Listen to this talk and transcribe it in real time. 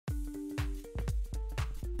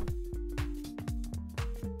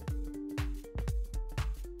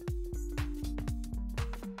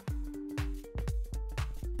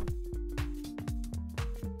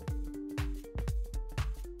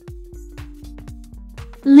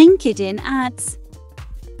LinkedIn ads.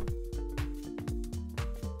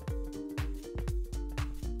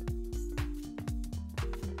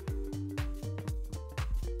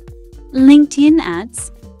 LinkedIn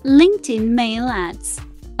ads. LinkedIn mail ads.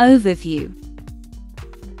 Overview.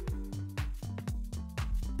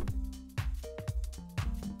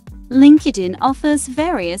 LinkedIn offers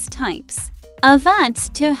various types of ads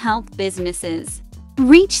to help businesses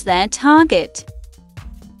reach their target.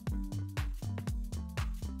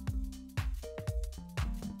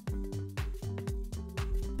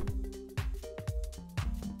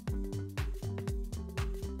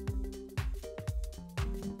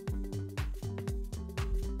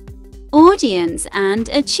 Audience and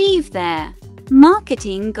achieve their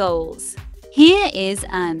marketing goals. Here is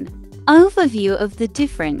an overview of the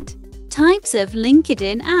different types of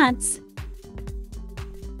LinkedIn ads.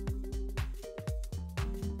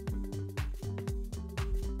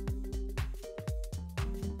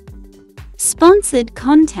 Sponsored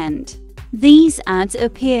content. These ads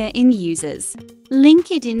appear in users'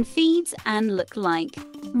 LinkedIn feeds and look like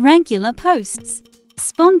regular posts.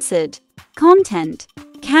 Sponsored content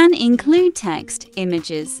can include text,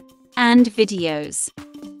 images, and videos.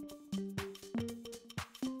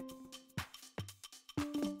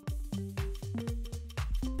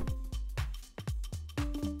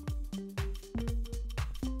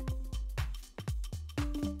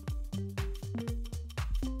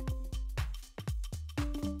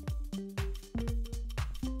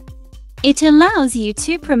 It allows you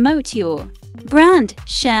to promote your brand,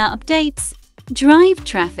 share updates, drive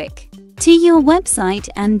traffic to your website,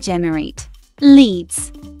 and generate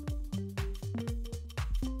leads.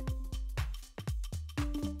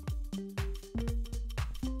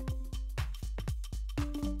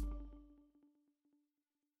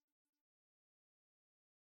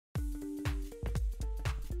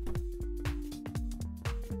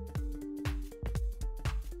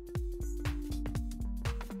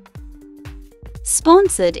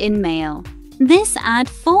 Sponsored inmail. This ad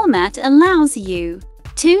format allows you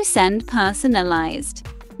to send personalized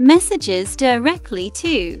messages directly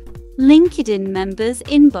to LinkedIn members'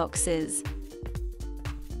 inboxes.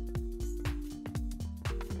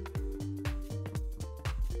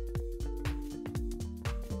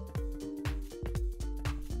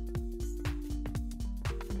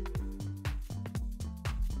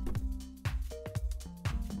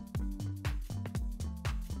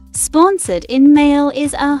 Sponsored inmail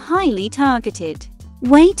is a highly targeted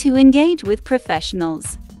way to engage with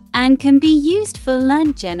professionals and can be used for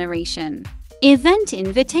lead generation, event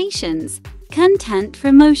invitations, content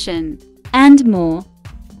promotion, and more.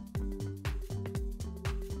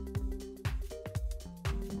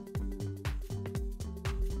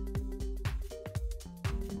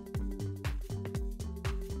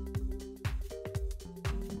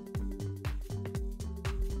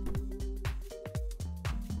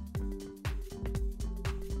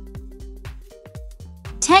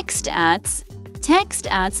 Text ads. Text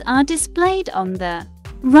ads are displayed on the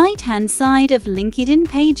right-hand side of LinkedIn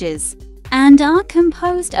pages and are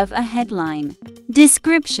composed of a headline,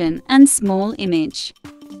 description, and small image.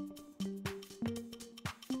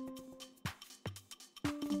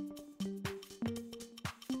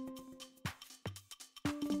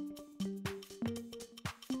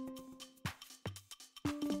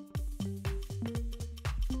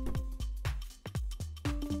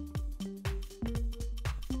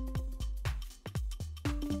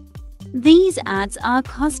 These ads are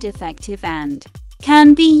cost-effective and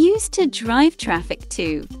can be used to drive traffic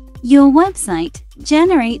to your website,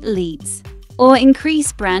 generate leads, or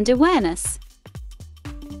increase brand awareness.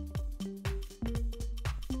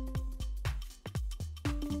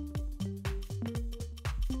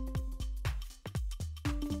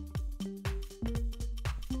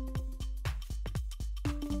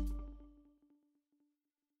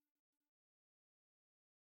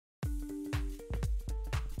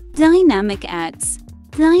 Dynamic ads.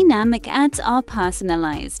 Dynamic ads are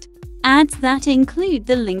personalized ads that include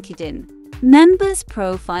the LinkedIn member's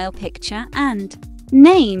profile picture and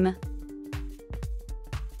name.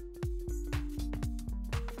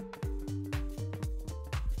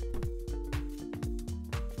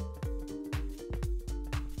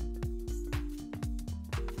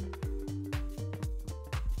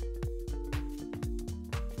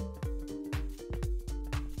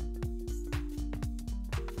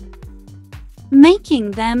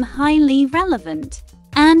 Making them highly relevant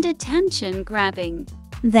and attention-grabbing.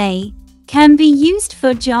 They can be used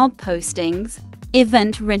for job postings,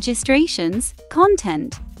 event registrations,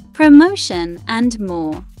 content promotion, and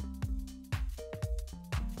more.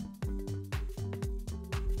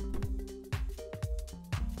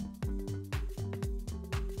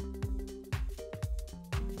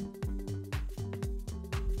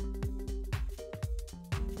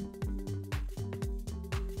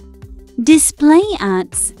 Display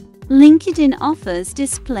ads. LinkedIn offers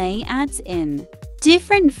display ads in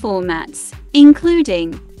different formats,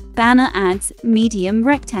 including banner ads, medium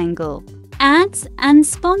rectangle ads, and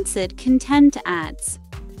sponsored content ads.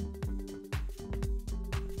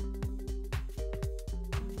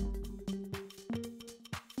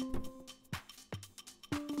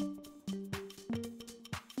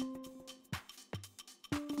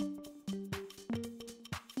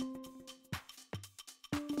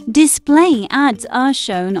 Display ads are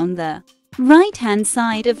shown on the right-hand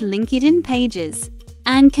side of LinkedIn pages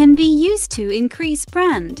and can be used to increase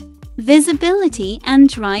brand visibility and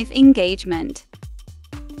drive engagement.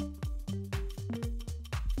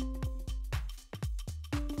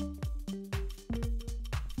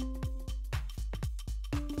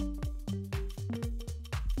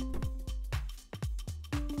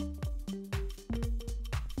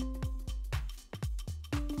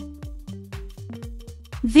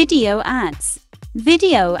 Video ads.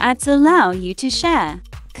 Video ads allow you to share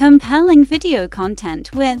compelling video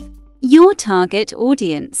content with your target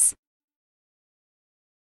audience.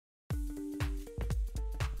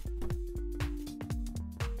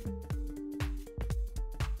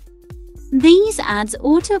 These ads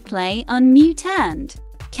autoplay on mute and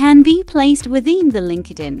can be placed within the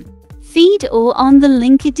LinkedIn feed or on the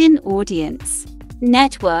LinkedIn audience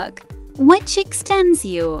network, which extends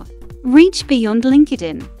your reach beyond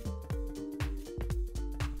LinkedIn.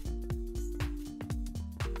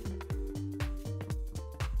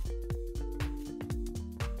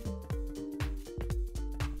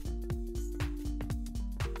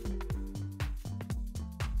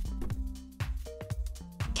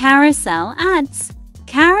 Carousel ads.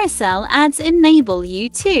 Carousel ads enable you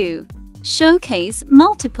to showcase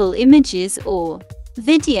multiple images or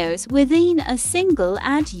videos within a single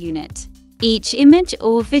ad unit. Each image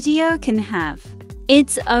or video can have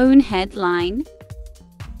its own headline,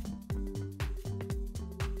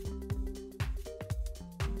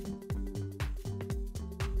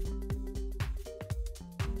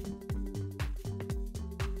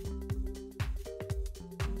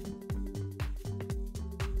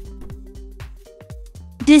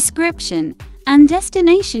 description, and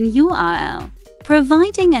destination URL,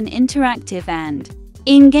 providing an interactive and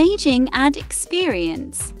engaging ad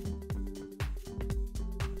experience.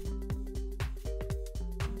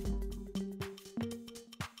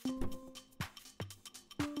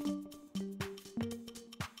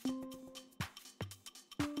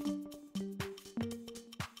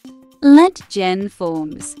 Lead gen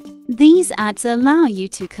forms. These ads allow you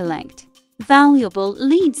to collect valuable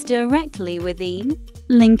leads directly within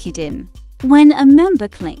LinkedIn. When a member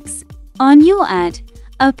clicks on your ad,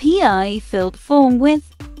 a PI-filled form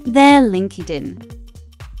with their LinkedIn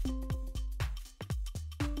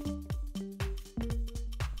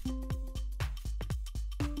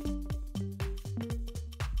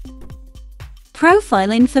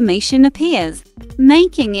profile information appears,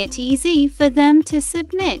 making it easy for them to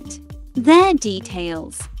submit their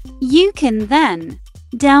details. You can then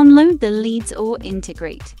download the leads or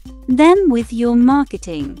integrate them with your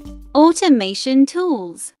marketing automation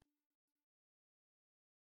tools.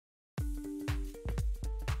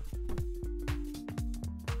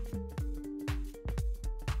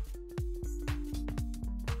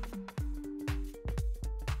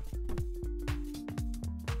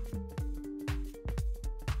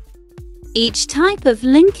 Each type of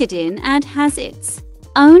LinkedIn ad has its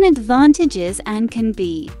own advantages and can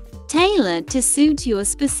be tailored to suit your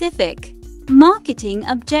specific marketing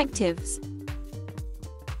objectives.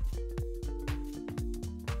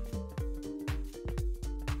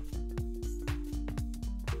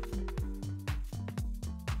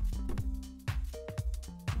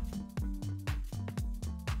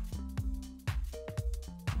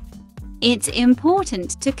 It's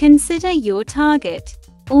important to consider your target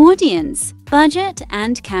audience, budget,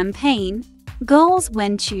 and campaign goals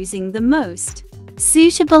when choosing the most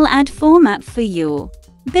suitable ad format for your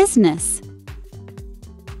business.